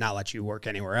not let you work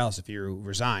anywhere else if you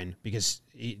resign, because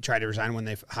he tried to resign when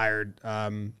they hired La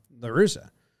Russa,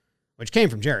 which came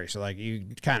from Jerry. So, like, you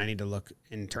kind of need to look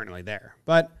internally there.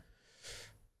 But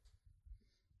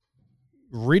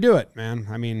redo it, man.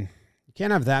 I mean, you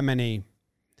can't have that many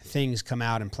things come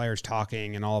out and players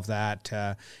talking and all of that.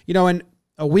 And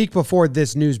a week before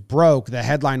this news broke, the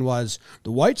headline was,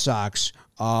 the White Sox,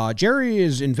 Jerry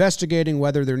is investigating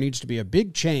whether there needs to be a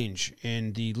big change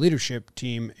in the leadership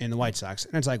team in the White Sox.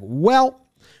 And it's like, well,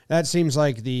 that seems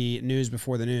like the news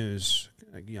before the news,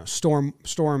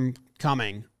 storm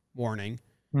coming warning,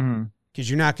 because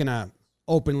you're not going to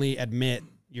openly admit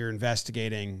you're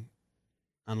investigating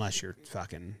unless you're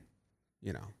fucking,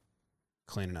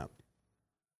 cleaning up.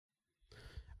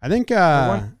 I think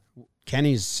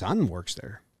Kenny's son works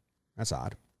there. That's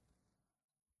odd.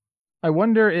 I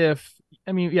wonder if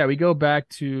we go back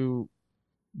to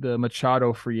the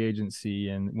Machado free agency,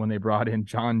 and when they brought in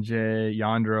John Jay,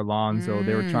 Yonder Alonso,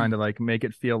 they were trying to like make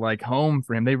it feel like home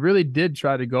for him. They really did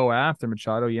try to go after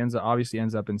Machado. He obviously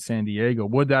ends up in San Diego.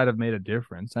 Would that have made a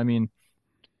difference? I mean,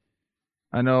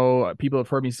 I know people have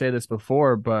heard me say this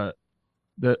before, but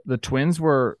the Twins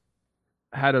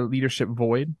had a leadership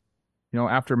void,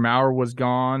 after Maurer was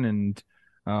gone, and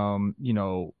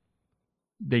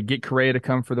they get Correa to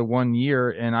come for the 1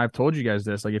 year. And I've told you guys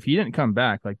this, like if he didn't come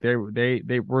back, like they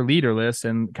were leaderless,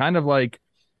 and kind of like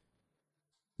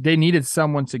they needed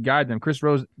someone to guide them. Chris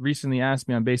Rose recently asked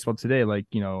me on Baseball Today, like,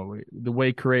 the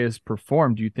way Correa's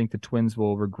performed, do you think the Twins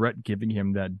will regret giving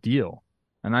him that deal?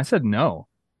 And I said, no.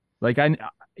 Like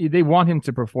they want him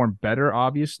to perform better,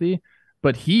 obviously,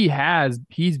 but he's like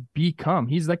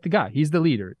the guy, he's the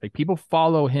leader. Like people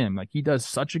follow him. Like he does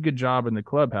such a good job in the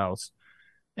clubhouse.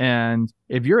 And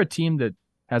if you're a team that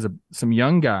has some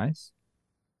young guys,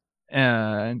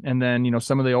 and then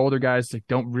some of the older guys that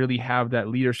don't really have that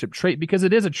leadership trait, because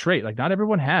it is a trait. Like not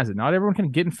everyone has it. Not everyone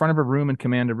can get in front of a room and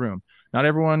command a room. Not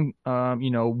everyone,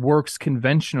 works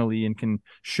conventionally and can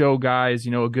show guys,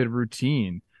 a good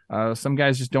routine. Some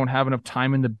guys just don't have enough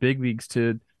time in the big leagues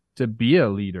to be a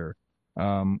leader,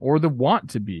 or the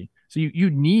want to be. So you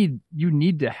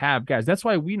need to have guys. That's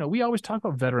why we always talk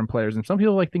about veteran players, and some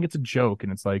people like think it's a joke,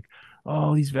 and it's like,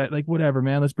 oh, these like whatever,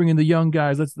 man. Let's bring in the young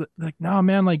guys. Let's like, no,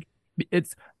 man. Like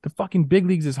it's the fucking big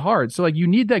leagues is hard. So like you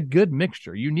need that good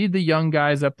mixture. You need the young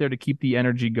guys up there to keep the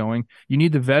energy going. You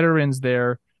need the veterans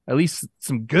there, at least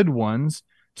some good ones,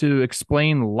 to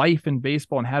explain life in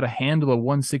baseball and how to handle a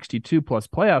 162 plus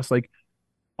playoffs. Like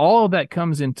all of that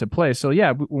comes into play. So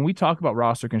yeah, when we talk about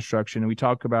roster construction and we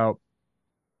talk about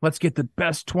let's get the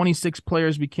best 26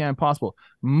 players we can possible,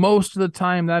 most of the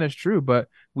time that is true. But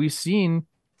we've seen,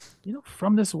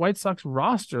 from this White Sox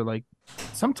roster, like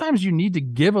sometimes you need to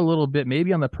give a little bit,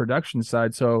 maybe on the production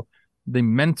side. So the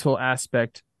mental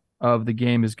aspect of the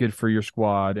game is good for your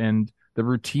squad, and the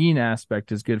routine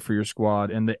aspect is good for your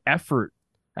squad, and the effort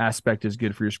aspect is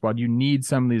good for your squad. You need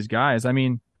some of these guys. I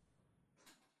mean,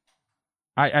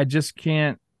 I just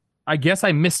can't. I guess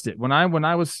I missed it when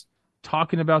I was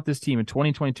talking about this team in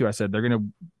 2022. I said they're gonna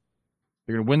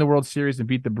win the World Series and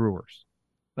beat the Brewers.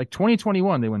 Like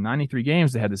 2021, they won 93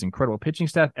 games. They had this incredible pitching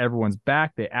staff. Everyone's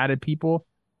back. They added people.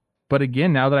 But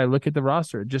again, now that I look at the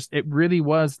roster, it really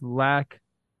was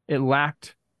it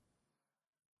lacked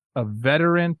a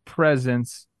veteran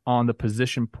presence on the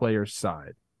position player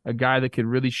side. A guy that could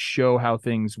really show how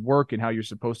things work and how you're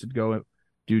supposed to go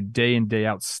do day in, day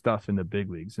out stuff in the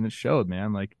big leagues. And it showed,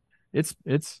 man. Like it's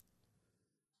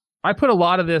I put a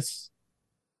lot of this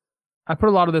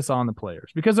on the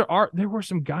players, because there were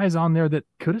some guys on there that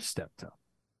could have stepped up.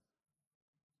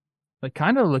 Like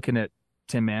kind of looking at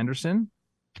Tim Anderson,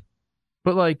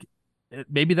 but like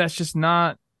maybe that's just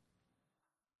not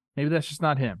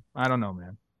him. I don't know,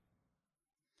 man.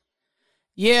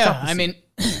 Yeah, I mean,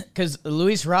 because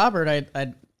Luis Robert,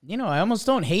 I almost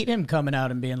don't hate him coming out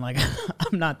and being like,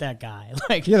 I'm not that guy.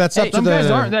 Like, yeah, that's up to some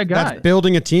guys aren't that guy. That's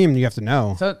building a team. You have to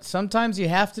know. So sometimes you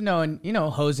have to know, and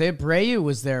Jose Abreu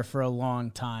was there for a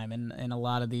long time, and a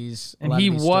lot of these, and he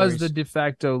was the de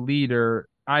facto leader.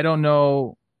 I don't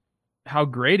know how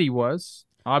great he was.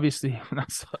 Obviously,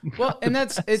 well, and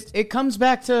that's it. It comes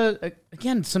back to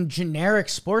again some generic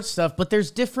sports stuff, but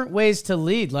there's different ways to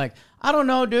lead. Like I don't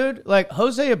know, dude. Like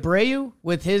Jose Abreu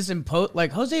with his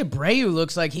Jose Abreu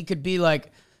looks like he could be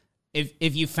like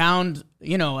if you found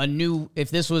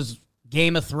if this was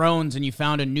Game of Thrones and you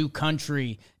found a new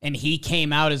country and he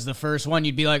came out as the first one,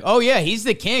 you'd be like, oh yeah, he's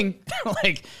the king.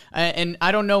 And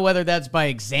I don't know whether that's by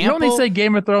example. You only say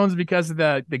Game of Thrones because of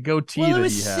the goatee that he had. It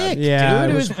was sick, dude.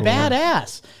 It was cool.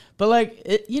 Badass. But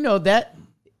that,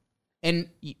 and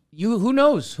who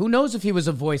knows? Who knows if he was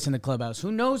a voice in the clubhouse?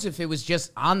 Who knows if it was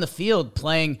just on the field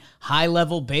playing high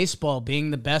level baseball,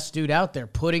 being the best dude out there,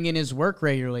 putting in his work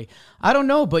regularly? I don't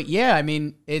know, but yeah, I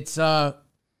mean, it's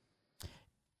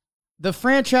the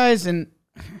franchise, and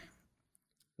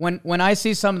when I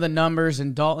see some of the numbers,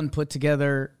 and Dalton put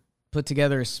together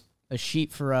a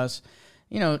sheet for us,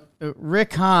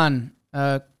 Rick Hahn,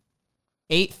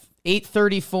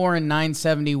 834 and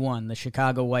 971, the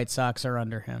Chicago White Sox are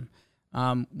under him,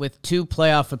 with 2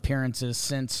 playoff appearances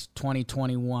since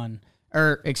 2021,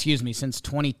 since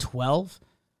 2012,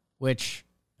 which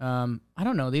I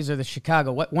don't know. These are the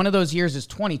Chicago. One of those years is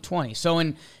 2020. So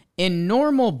in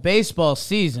normal baseball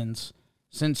seasons,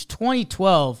 since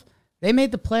 2012, they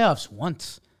made the playoffs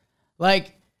once.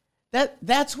 Like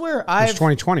that's where It's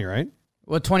 2020, right?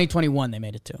 Well, 2021 they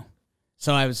made it to.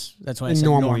 So that's why I said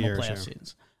normal normal years, playoff yeah.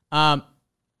 seasons.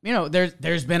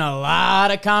 there's been a lot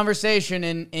of conversation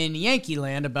in Yankee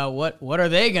land about what are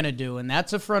they going to do, and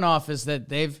that's a front office that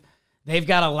they've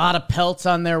got a lot of pelts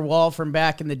on their wall from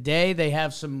back in the day. They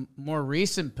have some more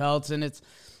recent pelts, and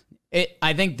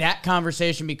I think that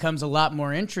conversation becomes a lot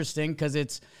more interesting because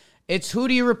it's who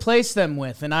do you replace them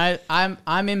with, and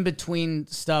I'm in between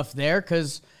stuff there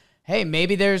because. Hey,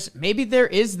 maybe there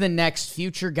is the next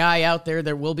future guy out there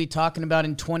that we'll be talking about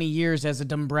in 20 years as a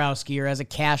Dombrowski or as a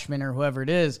Cashman or whoever it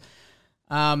is.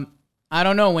 I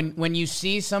don't know. When you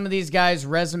see some of these guys'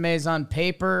 resumes on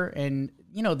paper and,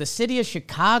 the city of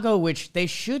Chicago, which they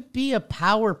should be a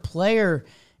power player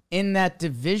in that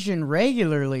division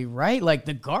regularly, right? Like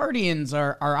the Guardians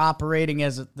are operating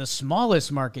as the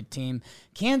smallest market team.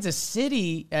 Kansas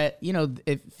City,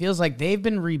 it feels like they've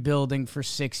been rebuilding for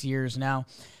 6 years now.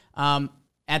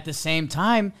 At the same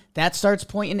time, that starts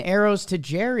pointing arrows to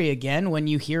Jerry again when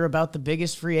you hear about the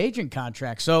biggest free agent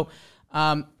contract. So,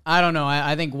 I don't know.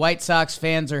 I think White Sox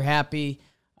fans are happy.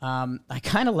 I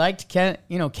kind of liked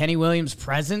Kenny Williams'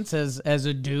 presence as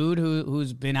a dude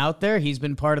who's been out there. He's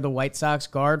been part of the White Sox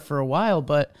guard for a while,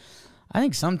 but I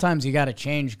think sometimes you got to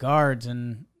change guards,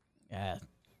 and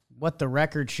what the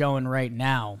record's showing right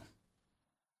now.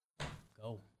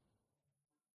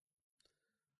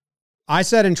 I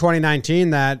said in 2019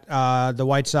 that the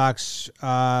White Sox,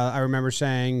 I remember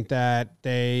saying that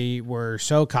they were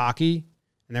so cocky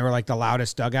and they were like the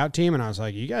loudest dugout team. And I was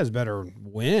like, you guys better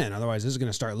win. Otherwise, this is going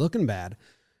to start looking bad.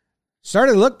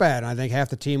 Started to look bad. And I think half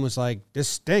the team was like, this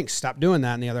stinks. Stop doing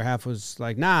that. And the other half was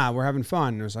like, nah, we're having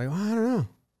fun. And it was like, well, I don't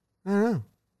know.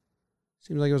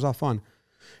 Seems like it was all fun.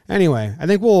 Anyway, I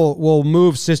think we'll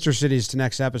move Sister Cities to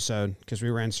next episode because we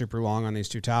ran super long on these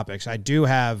two topics. I do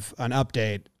have an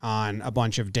update on a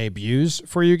bunch of debuts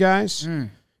for you guys,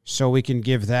 so we can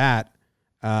give that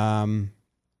to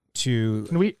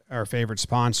our favorite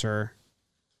sponsor.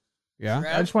 Yeah,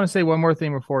 I just want to say one more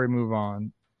thing before we move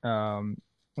on.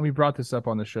 We brought this up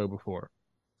on the show before.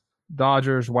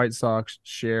 Dodgers, White Sox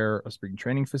share a spring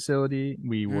training facility.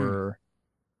 We were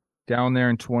down there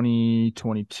in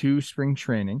 2022 spring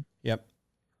training. Yep.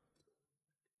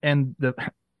 And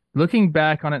looking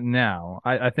back on it now,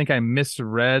 I think I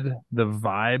misread the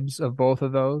vibes of both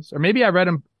of those. Or maybe I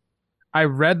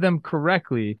read them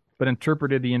correctly, but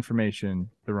interpreted the information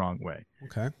the wrong way.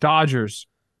 Okay. Dodgers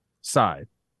side.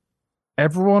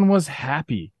 Everyone was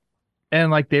happy.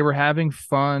 And like they were having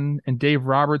fun. And Dave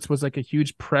Roberts was like a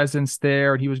huge presence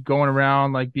there. And he was going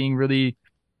around like being really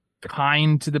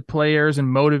kind to the players and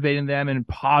motivating them and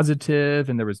positive,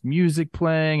 and there was music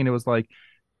playing, and it was like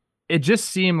it just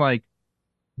seemed like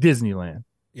Disneyland.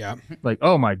 Yeah. Like,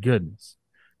 oh my goodness.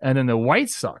 And then the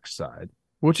White Sox side,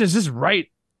 which is just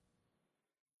right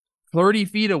 30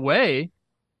 feet away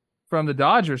from the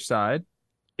Dodgers side,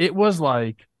 it was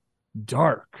like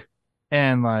dark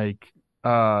and like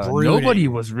nobody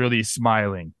was really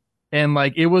smiling, and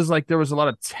like it was like there was a lot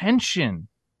of tension.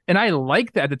 And I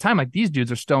liked that at the time. Like, these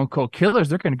dudes are stone cold killers.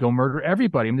 They're going to go murder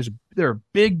everybody. I mean, they're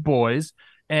big boys.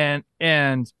 And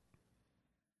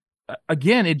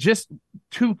again, it just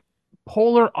two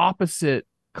polar opposite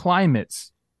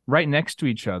climates right next to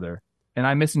each other. And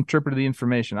I misinterpreted the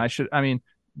information.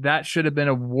 That should have been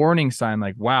a warning sign.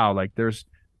 Like, wow, like there's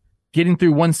getting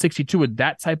through 162 with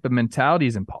that type of mentality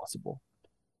is impossible.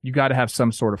 You got to have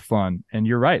some sort of fun. And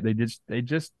you're right. They just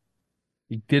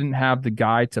didn't have the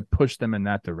guy to push them in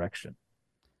that direction.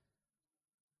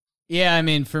 Yeah, I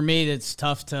mean, for me, it's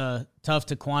tough to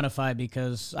quantify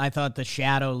because I thought the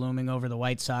shadow looming over the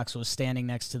White Sox was standing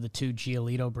next to the two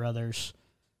Giolito brothers,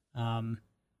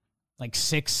 like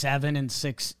 6'7" and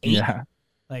 6'8". Yeah,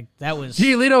 like that was.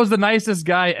 Giolito's the nicest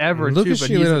guy ever. Lucas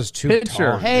Giolito's too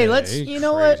pitcher. Tall. Hey, let's. You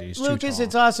know what, Lucas?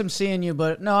 It's awesome seeing you,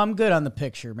 but no, I'm good on the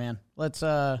picture, man. Let's.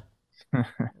 We're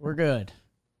good.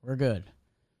 We're good.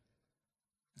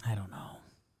 I don't know.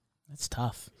 That's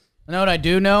tough. You know what I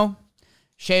do know?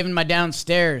 Shaving my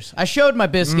downstairs. I showed my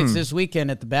biscuits this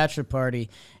weekend at the bachelor party,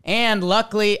 and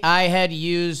luckily I had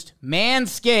used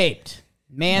Manscaped.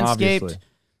 Obviously.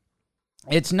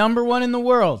 It's number one in the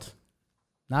world.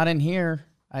 Not in here.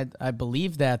 I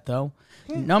believe that, though.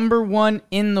 Number one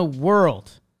in the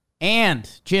world. And,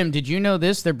 Jim, did you know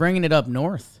this? They're bringing it up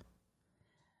north.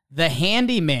 The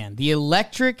Handyman, the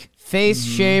electric face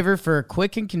shaver for a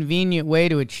quick and convenient way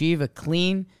to achieve a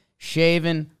clean,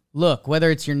 shaven look.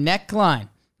 Whether it's your neckline,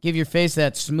 give your face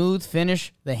that smooth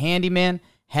finish, the Handyman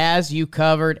has you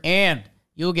covered. And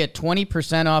you'll get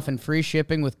 20% off and free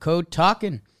shipping with code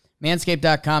TALKIN.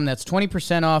 Manscaped.com. That's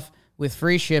 20% off with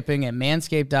free shipping at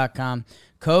Manscaped.com.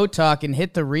 Code TALKIN.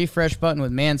 Hit the refresh button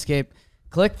with Manscaped.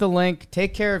 Click the link.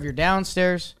 Take care of your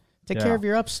downstairs. Take care of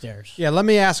your upstairs. Yeah, let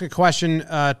me ask a question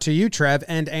to you, Trev,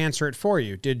 and answer it for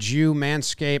you. Did you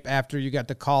manscape after you got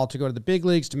the call to go to the big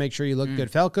leagues to make sure you looked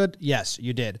good, felt good? Yes,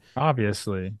 you did.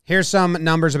 Obviously. Here's some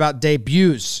numbers about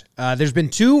debuts. There's been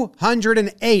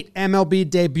 208 MLB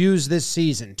debuts this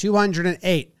season.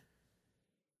 208.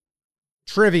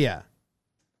 Trivia.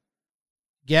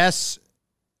 Guess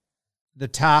the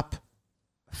top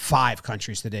 5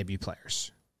 countries to debut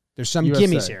players. There's some USA.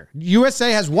 gimmies here.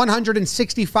 USA has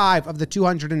 165 of the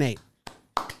 208.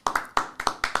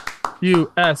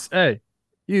 USA.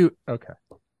 Okay.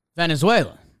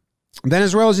 Venezuela.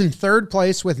 Venezuela's in 3rd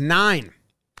place with 9.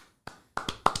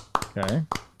 Okay.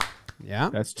 Yeah.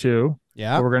 That's 2.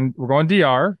 Yeah. So we're going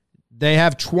DR. They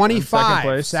have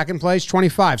 25. Second place,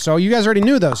 25. So you guys already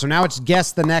knew those. So now it's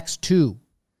guess the next 2.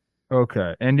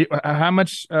 Okay. And how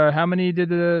many did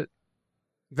the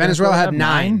Venezuela had have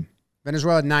 9.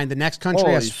 Venezuela had 9. The next country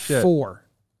Holy has shit. 4.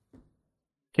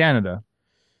 Canada?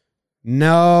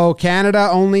 No, Canada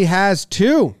only has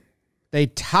 2. They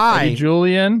tie. Eddie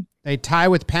Julian? They tie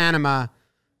with Panama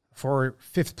for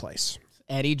 5th place.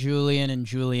 Eddie Julian and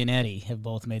Julian Eddie have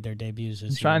both made their debuts this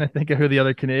I'm year. trying to think of who the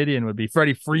other Canadian would be.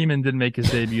 Freddie Freeman didn't make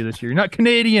his debut this year. You're not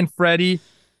Canadian, Freddie.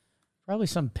 Probably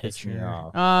some Piss me pitcher.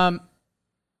 off.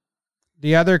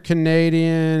 The other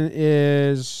Canadian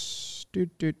is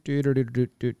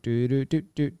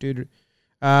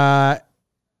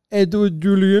Edward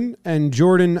Julian and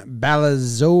Jordan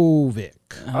Balazovic.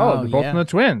 Oh, they're both yeah. from the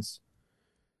Twins.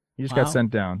 He just Wow. got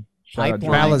sent down. Shout out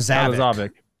Pipeline. Jordan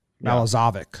Balazovic.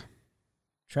 Balazovic.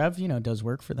 Trev, does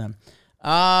work for them.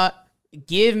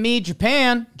 Give me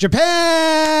Japan.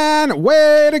 Japan!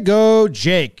 Way to go,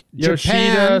 Jake.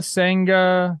 Yoshida,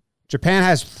 Senga, Japan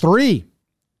has 3.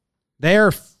 They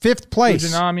are 5th place.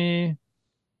 Fujinami.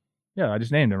 Yeah, I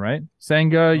just named them, right?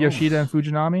 Senga, Yoshida, and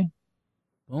Fujinami.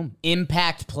 Boom.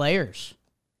 Impact players.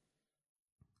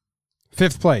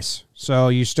 5th place. So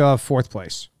you still have 4th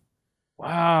place.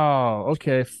 Wow.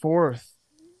 Okay, 4th.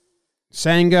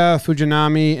 Senga,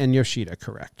 Fujinami, and Yoshida,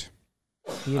 correct.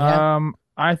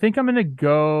 I think I'm gonna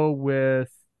go with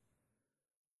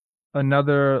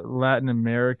another Latin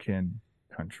American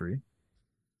country.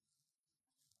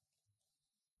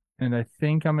 And I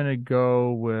think I'm gonna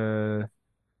go with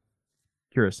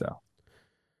Curacao.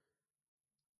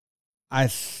 I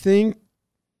think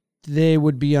they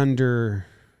would be under.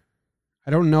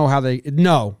 I don't know how they.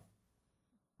 No.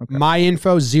 Okay. My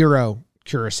info, 0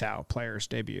 Curacao players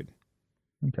debuted.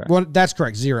 Okay. Well, that's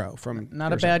correct. 0 from. Not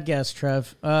Curacao. a bad guess,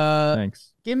 Trev.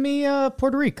 Thanks. Give me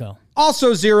Puerto Rico.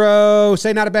 Also 0.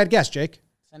 Say not a bad guess, Jake.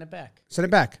 Send it back. Send it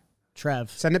back.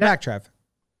 Trev. Send it back, Trev.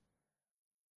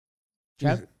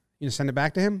 Trev? You send it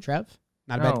back to him? Trev?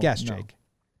 Not a No, bad guess, no. Jake.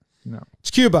 No. It's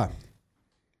Cuba.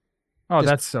 Oh,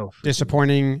 that's so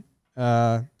Disappointing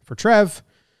for Trev.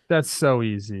 that's so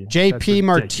easy. That's JP ridiculous.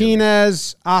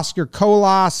 Martinez, Oscar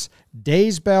Colas,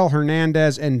 Daysbel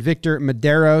Hernandez, and Victor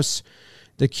Medeiros.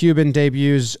 The Cuban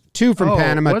debuts, 2 from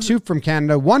Panama, 2 from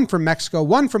Canada, 1 from Mexico,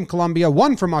 1 from Colombia,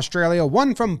 1 from Australia,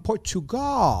 1 from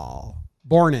Portugal.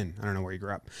 Born in. I don't know where he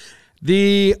grew up.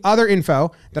 The other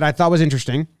info that I thought was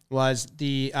interesting was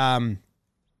the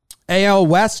AL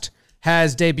West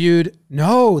has debuted.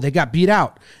 No, they got beat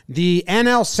out. The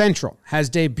NL Central has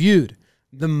debuted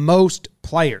the most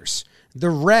players. The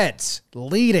Reds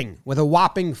leading with a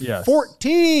whopping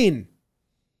 14.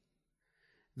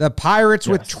 The Pirates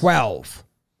with 12.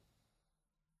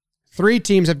 3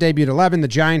 teams have debuted 11, the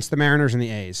Giants, the Mariners, and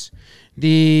the A's.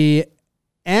 The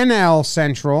NL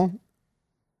Central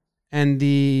and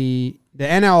the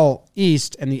NL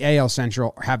East and the AL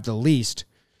Central have the least.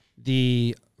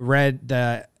 The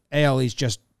AL East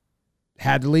just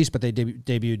had the least, but they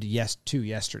debuted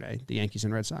yesterday, the Yankees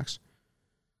and Red Sox.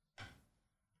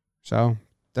 So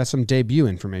that's some debut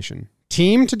information.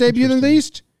 Team to debut the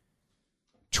least?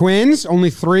 Twins, only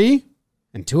 3,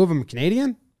 and 2 of them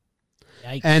Canadian.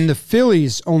 Yikes. And the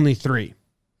Phillies, only 3.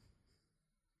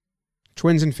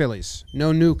 Twins and Phillies.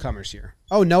 No newcomers here.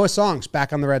 Oh, Noah Song's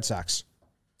back on the Red Sox.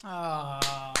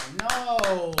 Oh,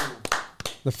 no.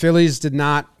 The Phillies did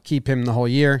not keep him the whole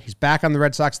year. He's back on the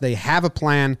Red Sox. They have a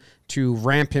plan to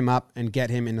ramp him up and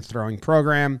get him in the throwing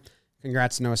program.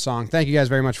 Congrats to Noah Song. Thank you guys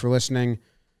very much for listening.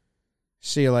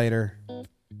 See you later.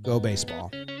 Go baseball.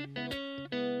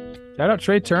 Shout out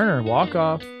Trey Turner, walk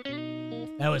off.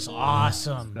 That was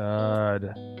awesome.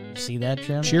 See that,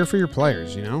 Jim? Cheer for your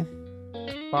players, you know?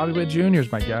 Bobby Witt Jr.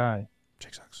 is my guy.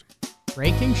 Jake sucks.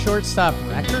 Breaking shortstop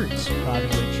records, Bobby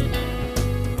Witt Jr.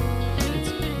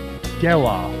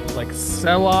 Geloff, like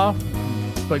sell off,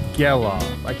 but Geloff.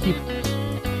 I keep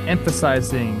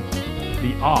emphasizing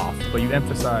the off, but you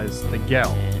emphasize the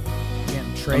Gel.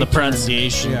 Getting Trey On the Turner.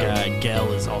 pronunciation guy,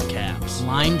 Gell is all caps.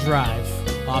 Line drive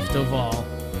off Duvall.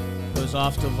 Goes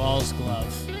off Duvall's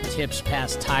glove. Tips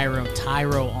past Tyro.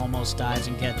 Tyro almost dies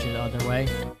and gets it the other way.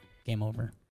 Game over.